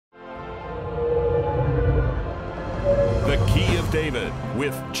David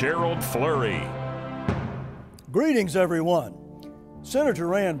with Gerald Flurry. Greetings, everyone. Senator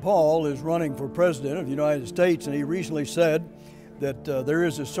Rand Paul is running for president of the United States, and he recently said that there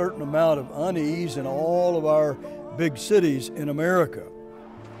is a certain amount of unease in all of our big cities in America.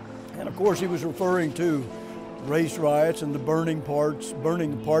 And of course, he was referring to race riots and the burning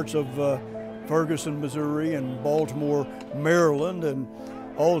parts of Ferguson, Missouri, and Baltimore, Maryland. And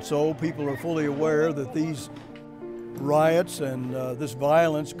also, people are fully aware that these riots and this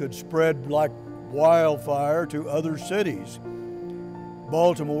violence could spread like wildfire to other cities.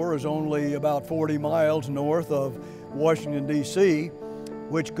 Baltimore is only about 40 miles north of Washington, D.C.,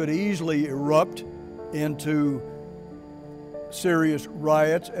 which could easily erupt into serious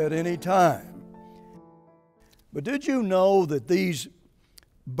riots at any time. But did you know that these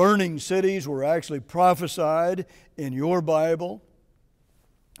burning cities were actually prophesied in your Bible?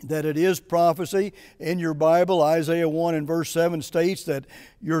 That it is prophecy in your Bible. Isaiah 1 and verse 7 states that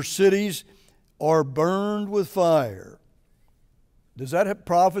your cities are burned with fire. Does that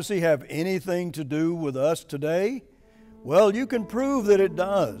prophecy have anything to do with us today? Well, you can prove that it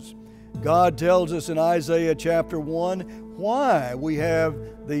does. God tells us in Isaiah chapter 1 why we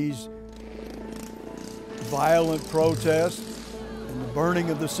have these violent protests and the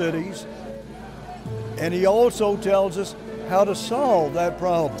burning of the cities. And He also tells us how to solve that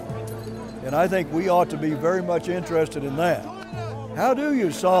problem. And I think we ought to be very much interested in that. How do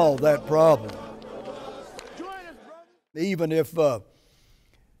you solve that problem? Even if the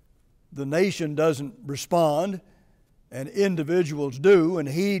nation doesn't respond and individuals do and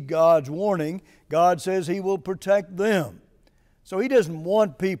heed God's warning, God says He will protect them. So He doesn't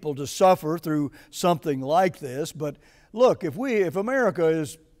want people to suffer through something like this. But look, if America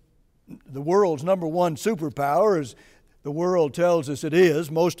is the world's number one superpower, as the world tells us it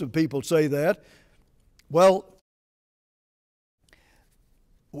is, most of people say that, well,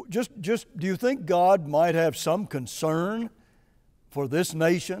 just do you think God might have some concern for this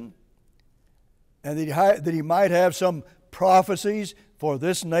nation? And that He might have some prophecies for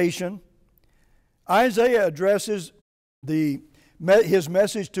this nation? Isaiah addresses his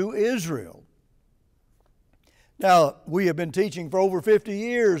message to Israel. Now, we have been teaching for over 50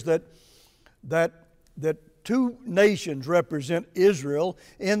 years that two nations represent Israel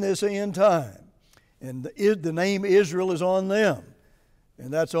in this end time. And the name Israel is on them.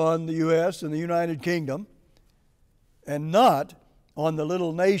 And that's on the U.S. and the United Kingdom, and not on the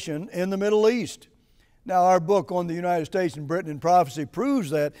little nation in the Middle East. Now, our book on the United States and Britain in prophecy proves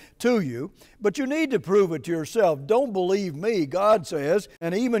that to you, but you need to prove it to yourself. Don't believe me. God says,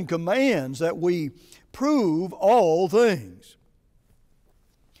 and even commands, that we prove all things.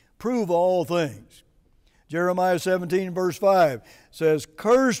 Prove all things. Jeremiah 17 verse 5 says,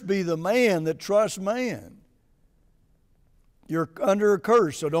 "Cursed be the man that trusts man." You're under a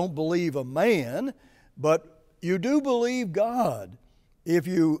curse, so don't believe a man, but you do believe God if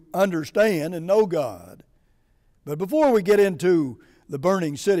you understand and know God. But before we get into the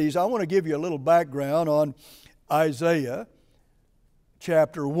burning cities, I want to give you a little background on Isaiah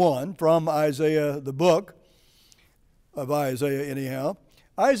chapter 1, from Isaiah, the book of Isaiah anyhow.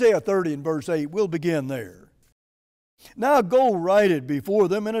 Isaiah 30 and verse 8, we'll begin there. "Now go write it before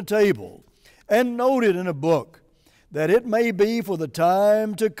them in a table, and note it in a book, that it may be for the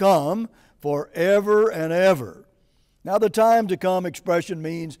time to come, forever and ever." Now, the time to come expression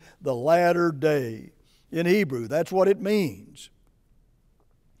means the latter day. In Hebrew, that's what it means.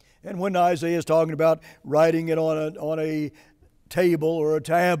 And when Isaiah is talking about writing it on a table or a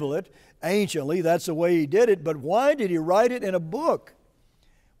tablet, anciently, that's the way he did it. But why did he write it in a book?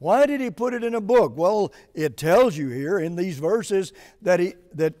 Why did he put it in a book? Well, it tells you here in these verses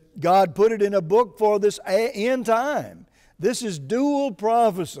that God put it in a book for this end time. This is dual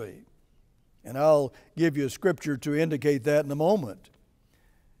prophecy. And I'll give you a scripture to indicate that in a moment.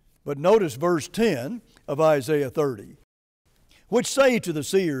 But notice verse 10 of Isaiah 30. "Which say to the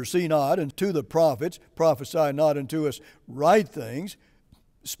seers, see not, and to the prophets, prophesy not unto us right things,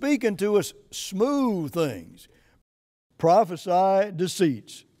 speak unto us smooth things, prophesy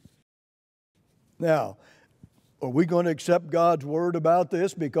deceits." Now, are we going to accept God's word about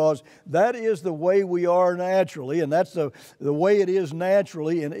this? Because that is the way we are naturally, and that's the way it is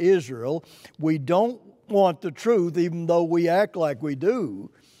naturally in Israel. We don't want the truth, even though we act like we do.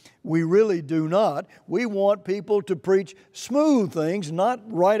 We really do not. We want people to preach smooth things, not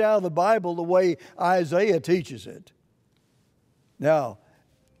right out of the Bible the way Isaiah teaches it. Now,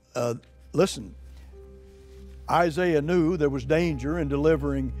 listen, Isaiah knew there was danger in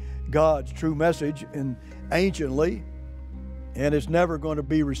delivering God's true message anciently, and it's never going to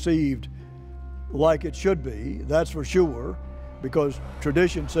be received like it should be, that's for sure. because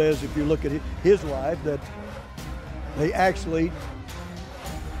tradition says, if you look at his life, that they actually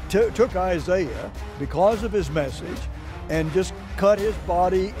took Isaiah because of his message and just cut his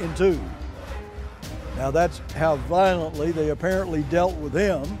body in two. Now that's how violently they apparently dealt with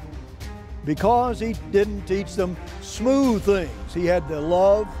him, because he didn't teach them smooth things. He had the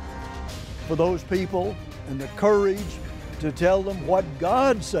love for those people and the courage to tell them what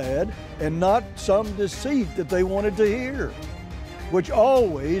God said and not some deceit that they wanted to hear, which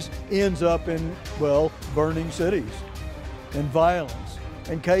always ends up in, well, burning cities and violence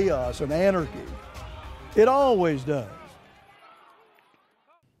and chaos and anarchy. It always does.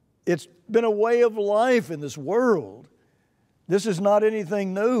 It's been a way of life in this world. This is not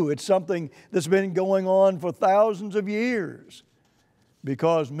anything new. It's something that's been going on for thousands of years,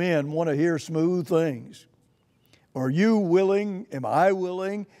 because men want to hear smooth things. Are you willing, am I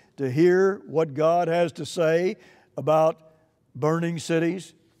willing to hear what God has to say about burning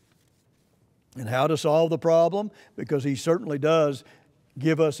cities and how to solve the problem? Because He certainly does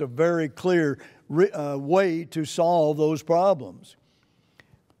give us a very clear way to solve those problems.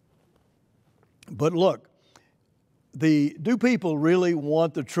 But look, do people really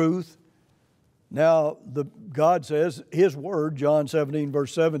want the truth? Now, God says His Word, John 17,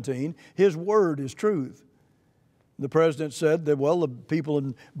 verse 17, His Word is truth. The president said that, well, the people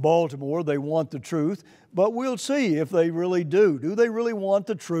in Baltimore, they want the truth, but we'll see if they really do. Do they really want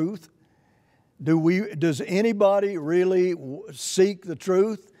the truth? Does anybody really seek the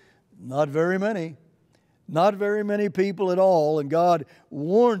truth? Not very many. Not very many people at all, and God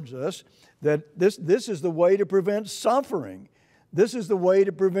warns us that this is the way to prevent suffering. This is the way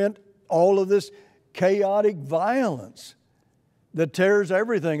to prevent all of this chaotic violence that tears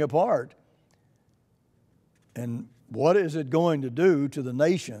everything apart. And what is it going to do to the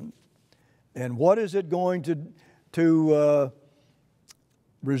nation? And what is it going to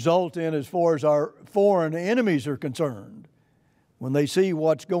result in as far as our foreign enemies are concerned when they see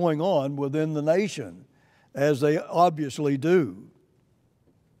what's going on within the nation, as they obviously do?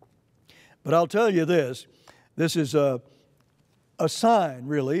 But I'll tell you this is a sign,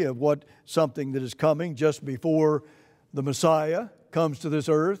 really, of something that is coming just before the Messiah comes to this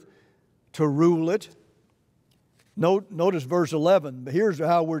earth to rule it. Notice verse 11. Here's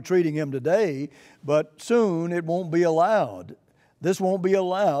how we're treating Him today, but soon it won't be allowed. This won't be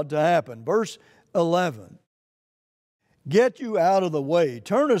allowed to happen. Verse 11. Get you out of the way.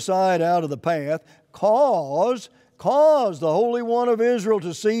 Turn aside out of the path. Cause the Holy One of Israel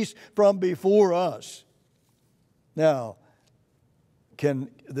to cease from before us. Now,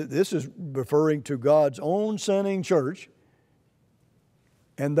 this is referring to God's own sending church,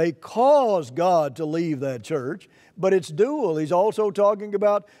 and they cause God to leave that church, but it's dual. He's also talking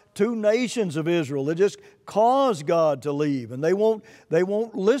about two nations of Israel that just cause God to leave, and they won't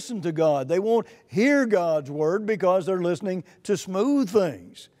listen to God. They won't hear God's word because they're listening to smooth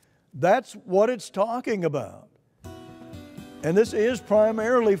things. That's what it's talking about. And this is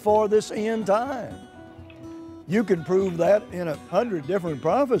primarily for this end time. You can prove that in 100 different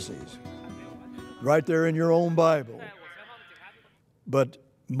prophecies right there in your own Bible. But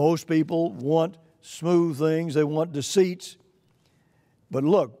most people want smooth things. They want deceits. But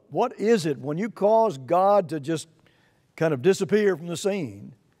look, what is it when you cause God to just kind of disappear from the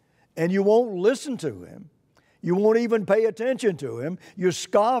scene and you won't listen to Him? You won't even pay attention to Him. You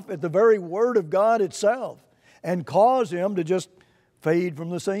scoff at the very Word of God itself and cause Him to just fade from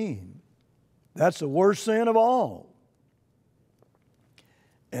the scene. That's the worst sin of all.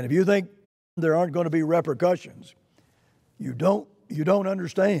 And if you think there aren't going to be repercussions, you don't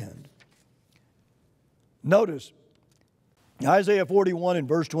understand. Notice Isaiah 41 and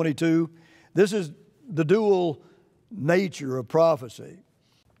verse 22. This is the dual nature of prophecy.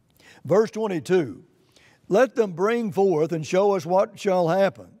 Verse 22. Let them bring forth and show us what shall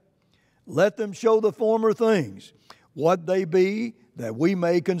happen. Let them show the former things, what they be, that we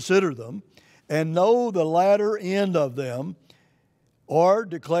may consider them, and know the latter end of them, or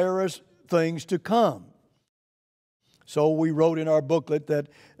declare us things to come. So we wrote in our booklet that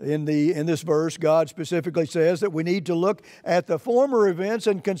in this verse, God specifically says that we need to look at the former events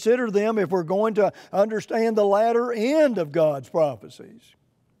and consider them if we're going to understand the latter end of God's prophecies.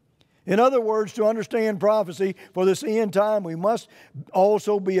 In other words, to understand prophecy for this end time, we must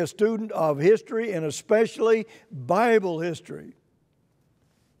also be a student of history, and especially Bible history.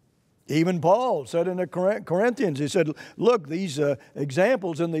 Even Paul said in the Corinthians, he said, look, these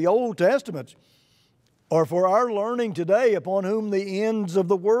examples in the Old Testament are for our learning today, upon whom the ends of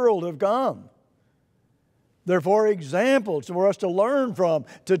the world have come. They're for examples for us to learn from,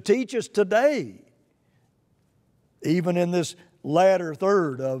 to teach us today. Even in this latter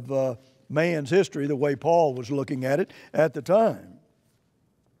third of man's history, the way Paul was looking at it at the time.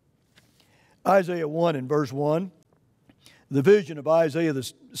 Isaiah 1 and verse 1, the vision of Isaiah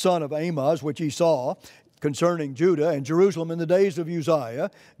the son of Amoz, which he saw concerning Judah and Jerusalem in the days of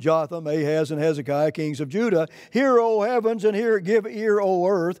Uzziah, Jotham, Ahaz, and Hezekiah, kings of Judah. Hear, O heavens, and give ear, O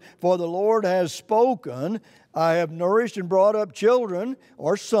earth, for the Lord has spoken. I have nourished and brought up children,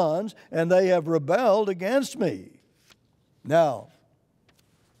 or sons, and they have rebelled against me. Now,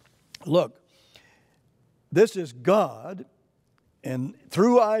 look, this is God, and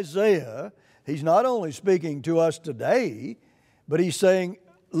through Isaiah, he's not only speaking to us today, but he's saying,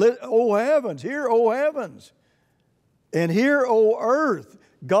 O heavens, hear, O heavens, and hear, O earth.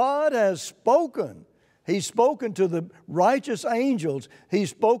 God has spoken. He's spoken to the righteous angels. He's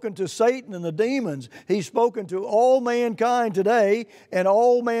spoken to Satan and the demons. He's spoken to all mankind today and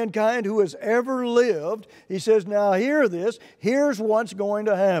all mankind who has ever lived. He says, now hear this. Here's what's going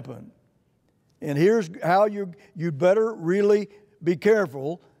to happen. And here's how you'd better really be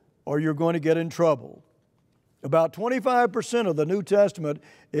careful or you're going to get in trouble. About 25% of the New Testament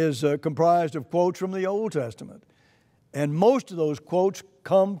is comprised of quotes from the Old Testament. And most of those quotes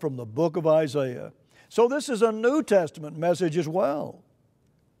come from the book of Isaiah. So this is a New Testament message as well.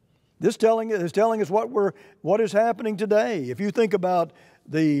 This is telling us what is happening today. If you think about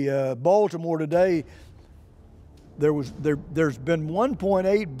the Baltimore today, there's been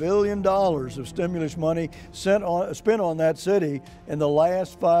 $1.8 billion of stimulus money spent on that city in the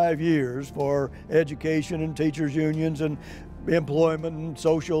last 5 years for education and teachers' unions and employment and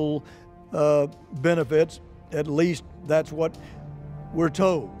social benefits. At least that's what we're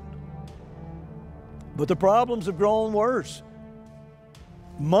told. But the problems have grown worse.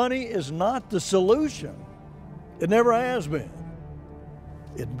 Money is not the solution. It never has been.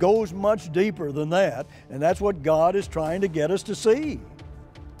 It goes much deeper than that, and that's what God is trying to get us to see.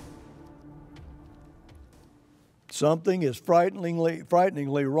 Something is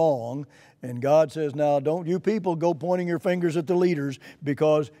frighteningly wrong, and God says, now don't you people go pointing your fingers at the leaders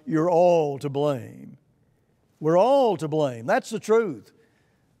because you're all to blame. We're all to blame. That's the truth.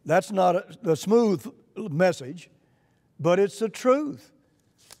 That's not a smooth message, but it's the truth.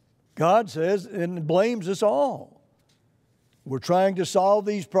 God says and blames us all. We're trying to solve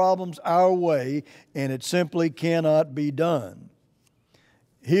these problems our way, and it simply cannot be done.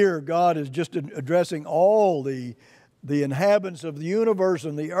 Here, God is just addressing all the inhabitants of the universe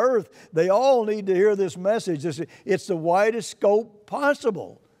and the earth. They all need to hear this message. It's the widest scope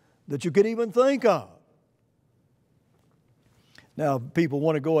possible that you could even think of. Now, people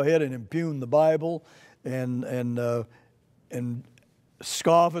want to go ahead and impugn the Bible and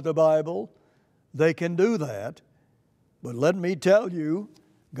scoff at the Bible. They can do that. But let me tell you,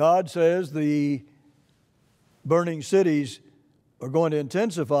 God says the burning cities are going to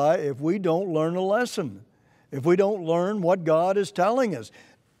intensify if we don't learn a lesson, if we don't learn what God is telling us.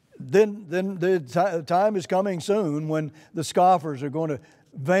 Then the time is coming soon when the scoffers are going to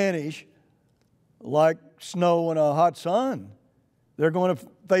vanish like snow in a hot sun. They're going to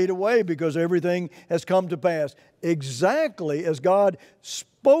fade away because everything has come to pass exactly as God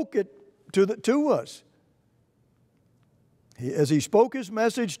spoke it to us. As He spoke His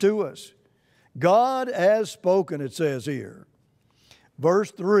message to us. God has spoken, it says here. Verse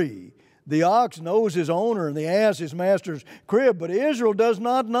 3, the ox knows his owner and the ass his master's crib, but Israel does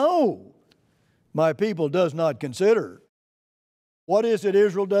not know. My people does not consider. What is it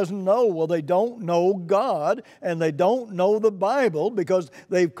Israel doesn't know? Well, they don't know God and they don't know the Bible because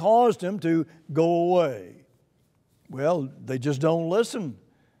they've caused Him to go away. Well, they just don't listen.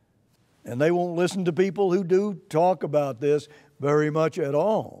 And they won't listen to people who do talk about this very much at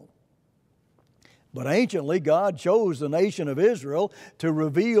all. But anciently, God chose the nation of Israel to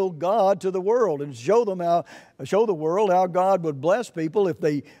reveal God to the world and show the world how God would bless people if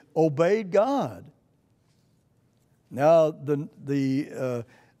they obeyed God. Now,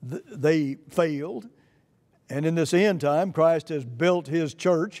 they failed, and in this end time, Christ has built His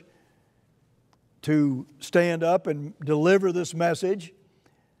church to stand up and deliver this message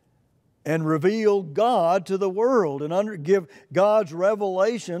and reveal God to the world and give God's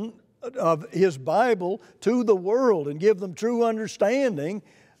revelation of His Bible to the world and give them true understanding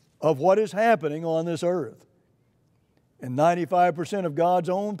of what is happening on this earth. And 95% of God's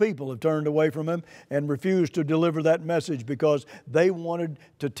own people have turned away from Him and refused to deliver that message because they wanted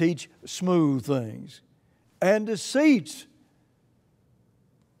to teach smooth things and deceits.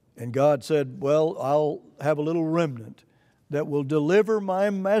 And God said, well, I'll have a little remnant that will deliver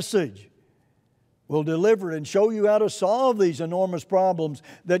my message. Will deliver and show you how to solve these enormous problems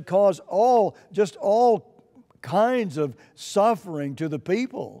that cause all kinds of suffering to the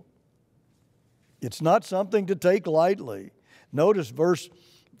people. It's not something to take lightly. Notice verse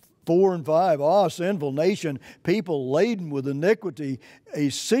 4 and 5. Ah, sinful nation, people laden with iniquity, a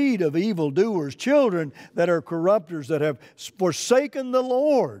seed of evildoers, children that are corrupters, that have forsaken the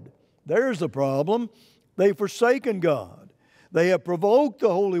Lord. There's the problem. They've forsaken God. They have provoked the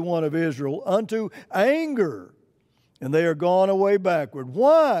Holy One of Israel unto anger, and they are gone away backward.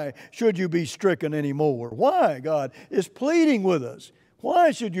 Why should you be stricken anymore? Why? God is pleading with us.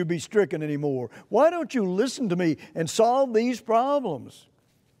 Why should you be stricken anymore? Why don't you listen to me and solve these problems?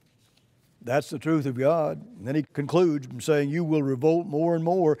 That's the truth of God. And then he concludes by saying, you will revolt more and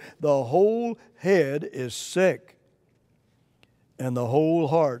more. The whole head is sick, and the whole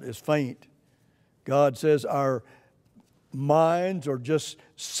heart is faint. God says our minds are just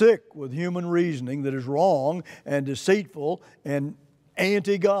sick with human reasoning that is wrong and deceitful and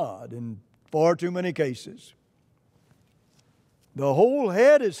anti-God in far too many cases. The whole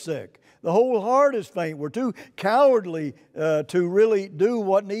head is sick. The whole heart is faint. We're too cowardly to really do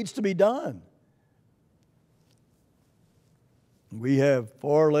what needs to be done. We have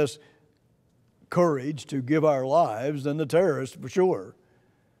far less courage to give our lives than the terrorists, for sure.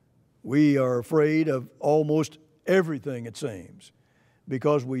 We are afraid of almost everything, it seems,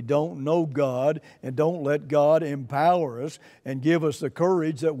 because we don't know God and don't let God empower us and give us the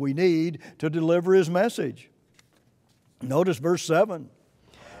courage that we need to deliver His message. Notice verse 7.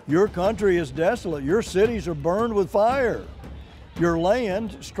 Your country is desolate. Your cities are burned with fire. Your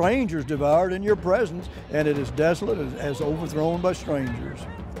land, strangers devoured in your presence, and it is desolate as overthrown by strangers.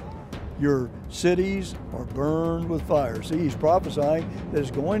 Your cities are burned with fire. See, he's prophesying that it's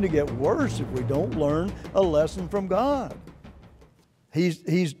going to get worse if we don't learn a lesson from God. He's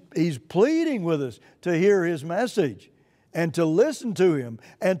pleading with us to hear His message and to listen to Him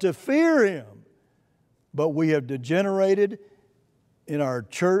and to fear Him. But we have degenerated in our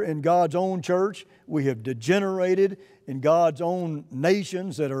church, in God's own church. We have degenerated in God's own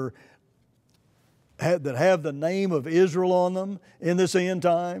nations that have the name of Israel on them in this end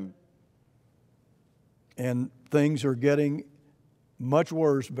time. And things are getting much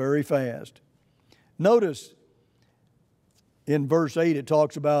worse very fast. Notice in verse 8 it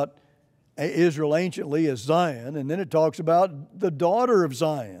talks about Israel anciently as Zion, and then it talks about the daughter of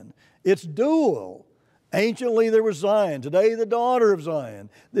Zion. It's dual. Anciently there was Zion, today the daughter of Zion.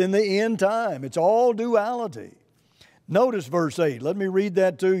 In the end time, it's all duality. Notice verse 8. Let me read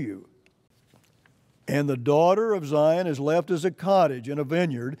that to you. And the daughter of Zion is left as a cottage and a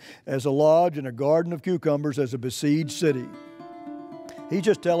vineyard, as a lodge and a garden of cucumbers, as a besieged city. He's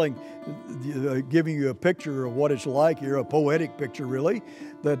just giving you a picture of what it's like here, a poetic picture really,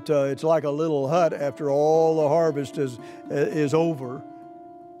 that it's like a little hut after all the harvest is over.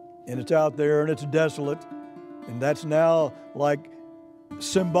 And it's out there and it's desolate. And that's now like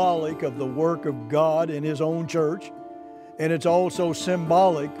symbolic of the work of God in His own church. And it's also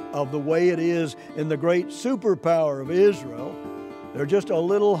symbolic of the way it is in the great superpower of Israel. They're just a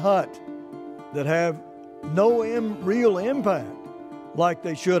little hut that have no real impact like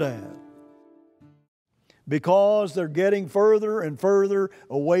they should have, because they're getting further and further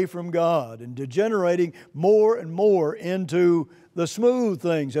away from God and degenerating more and more into the smooth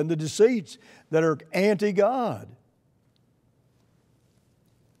things and the deceits that are anti-God.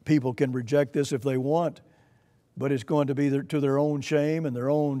 People can reject this if they want, but it's going to be to their own shame and their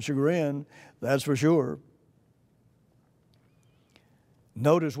own chagrin, that's for sure.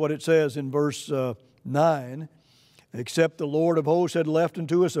 Notice what it says in verse 9. Except the Lord of hosts had left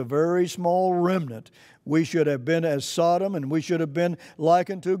unto us a very small remnant, we should have been as Sodom, and we should have been like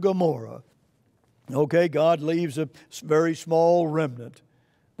unto Gomorrah. Okay, God leaves a very small remnant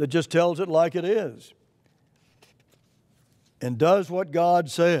that just tells it like it is and does what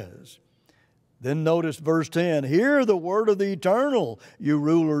God says. Then notice verse 10, hear the word of the Eternal, you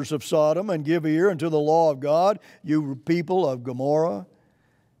rulers of Sodom, and give ear unto the law of God, you people of Gomorrah.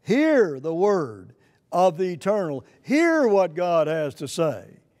 Hear the word of the Eternal. Hear what God has to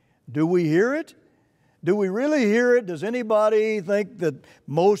say. Do we hear it? Do we really hear it? Does anybody think that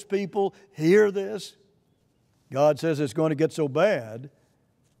most people hear this? God says it's going to get so bad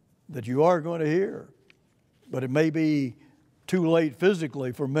that you are going to hear. But it may be too late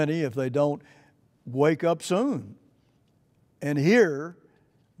physically for many if they don't wake up soon and hear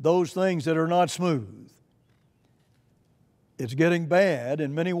those things that are not smooth. It's getting bad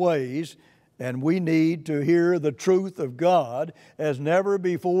in many ways, and we need to hear the truth of God as never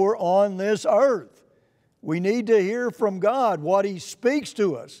before on this earth. We need to hear from God what He speaks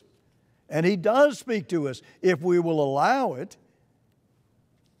to us. And He does speak to us if we will allow it.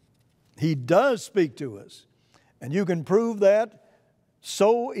 He does speak to us. And you can prove that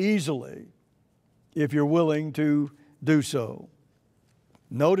so easily if you're willing to do so.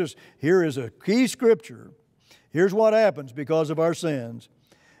 Notice here is a key scripture. Here's what happens because of our sins.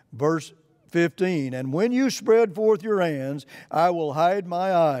 Verse 15, and when you spread forth your hands, I will hide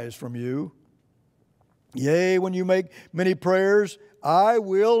my eyes from you. Yea, when you make many prayers, I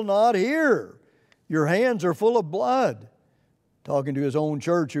will not hear. Your hands are full of blood. Talking to his own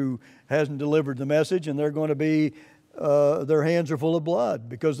church who hasn't delivered the message, and they're going to be, their hands are full of blood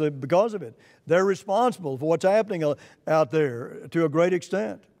because of it. They're responsible for what's happening out there to a great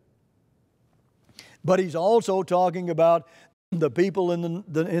extent. But he's also talking about the people in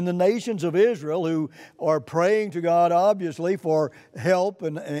the nations of Israel who are praying to God, obviously, for help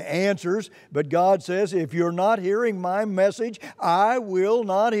and answers. But God says, if you're not hearing my message, I will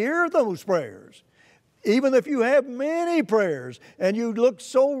not hear those prayers. Even if you have many prayers and you look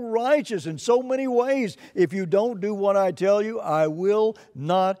so righteous in so many ways, if you don't do what I tell you, I will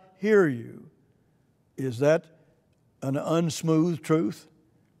not hear you. Is that an unsmooth truth?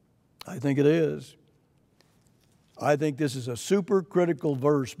 I think it is. I think this is a super critical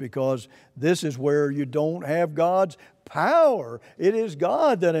verse because this is where you don't have God's power. It is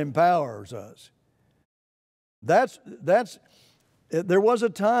God that empowers us. There was a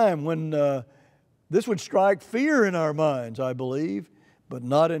time when this would strike fear in our minds, I believe, but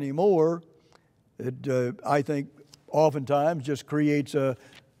not anymore. It, I think, oftentimes just creates a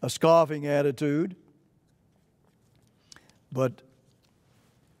scoffing attitude. But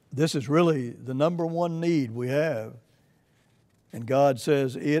this is really the number one need we have. And God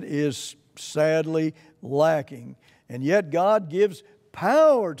says it is sadly lacking. And yet God gives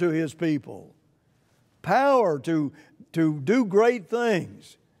power to His people. Power to do great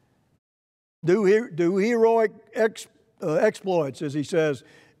things. Do heroic exploits, as He says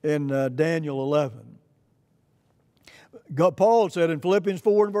in Daniel 11. Paul said in Philippians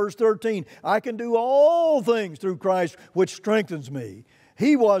 4 and verse 13, I can do all things through Christ which strengthens me.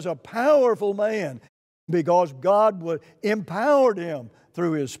 He was a powerful man because God empowered him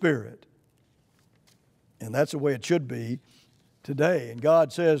through His Spirit. And that's the way it should be today. And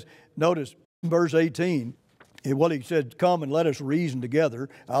God says, notice verse 18, He said, come and let us reason together.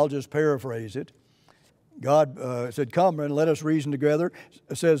 I'll just paraphrase it. God said, come and let us reason together,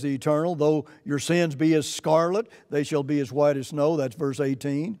 says the Eternal. Though your sins be as scarlet, they shall be as white as snow. That's verse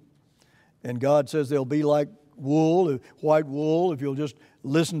 18. And God says they'll be like wool, white wool, if you'll just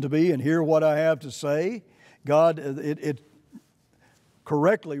listen to me and hear what I have to say. God, it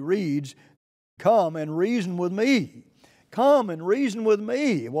correctly reads, come and reason with me. Come and reason with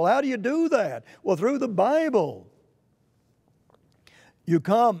me. Well, how do you do that? Well, through the Bible. You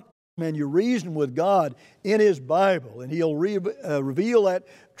come and you reason with God in His Bible, and He'll reveal that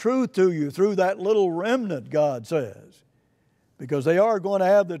truth to you through that little remnant, God says. Because they are going to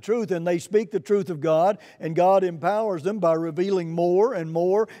have the truth, and they speak the truth of God, and God empowers them by revealing more and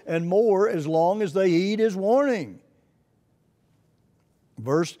more and more as long as they heed His warning.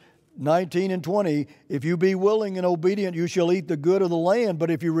 Verse 19 and 20, if you be willing and obedient, you shall eat the good of the land.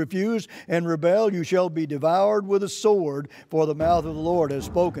 But if you refuse and rebel, you shall be devoured with a sword, for the mouth of the Lord has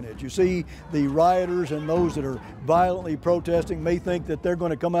spoken it. You see, the rioters and those that are violently protesting may think that they're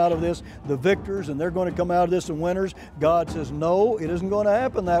going to come out of this the victors and they're going to come out of this the winners. God says, no, it isn't going to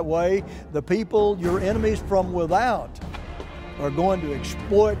happen that way. The people, your enemies from without, are going to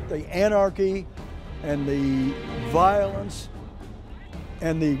exploit the anarchy and the violence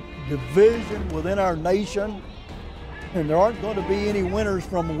and the division within our nation, and there aren't going to be any winners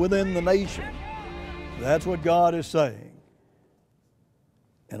from within the nation. That's what God is saying.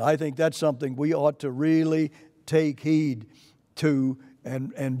 And I think that's something we ought to really take heed to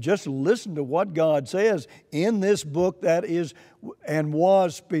and just listen to what God says in this book that is and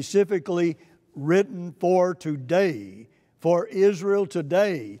was specifically written for today, for Israel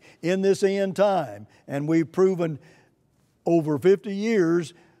today, in this end time. And we've proven over 50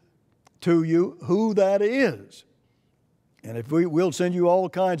 years to you who that is. And if we'll send you all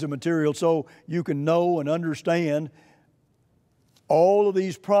kinds of material so you can know and understand all of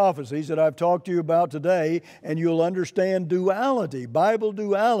these prophecies that I've talked to you about today, and you'll understand duality, Bible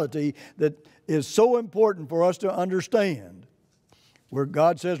duality, that is so important for us to understand. Where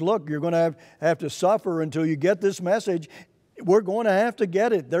God says, look, you're going to have to suffer until you get this message. We're going to have to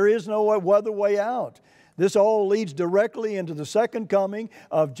get it. There is no other way out. This all leads directly into the second coming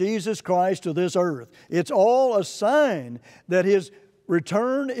of Jesus Christ to this earth. It's all a sign that His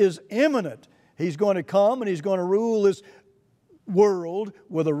return is imminent. He's going to come and He's going to rule this world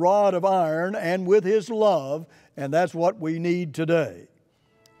with a rod of iron and with His love, and that's what we need today.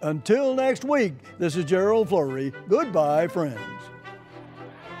 Until next week, this is Gerald Flurry. Goodbye, friends.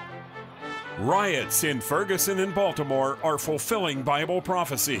 Riots in Ferguson and Baltimore are fulfilling Bible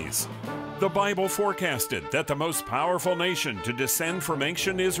prophecies. The Bible forecasted that the most powerful nation to descend from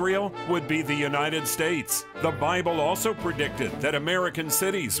ancient Israel would be the United States. The Bible also predicted that American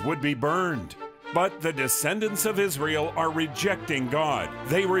cities would be burned. But the descendants of Israel are rejecting God.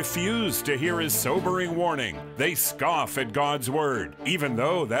 They refuse to hear His sobering warning. They scoff at God's word, even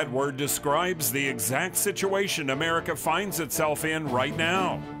though that word describes the exact situation America finds itself in right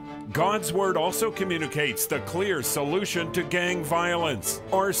now. God's word also communicates the clear solution to gang violence,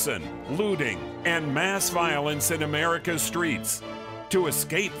 arson, looting, and mass violence in America's streets. To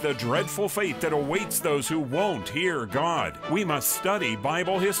escape the dreadful fate that awaits those who won't hear God, we must study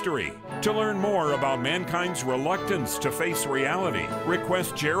Bible history. To learn more about mankind's reluctance to face reality,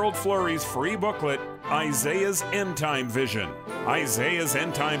 request Gerald Flurry's free booklet, Isaiah's End Time Vision. Isaiah's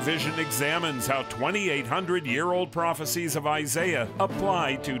End Time Vision examines how 2,800-year-old prophecies of Isaiah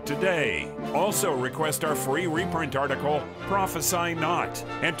apply to today. Also request our free reprint article, Prophesy Not.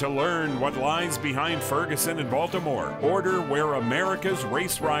 And to learn what lies behind Ferguson and Baltimore, order Where America's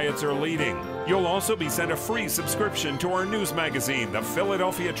Race Riots Are Leading. You'll also be sent a free subscription to our news magazine, The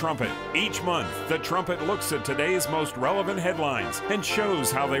Philadelphia Trumpet. Each month, the Trumpet looks at today's most relevant headlines and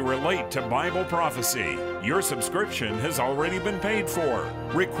shows how they relate to Bible prophecy. Your subscription has already been paid for.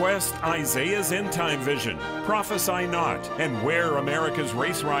 Request Isaiah's End Time Vision, Prophesy Not, and Where America's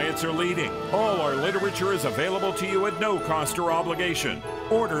Race Riots Are Leading. All our literature is available to you at no cost or obligation.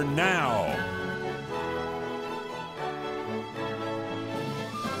 Order now.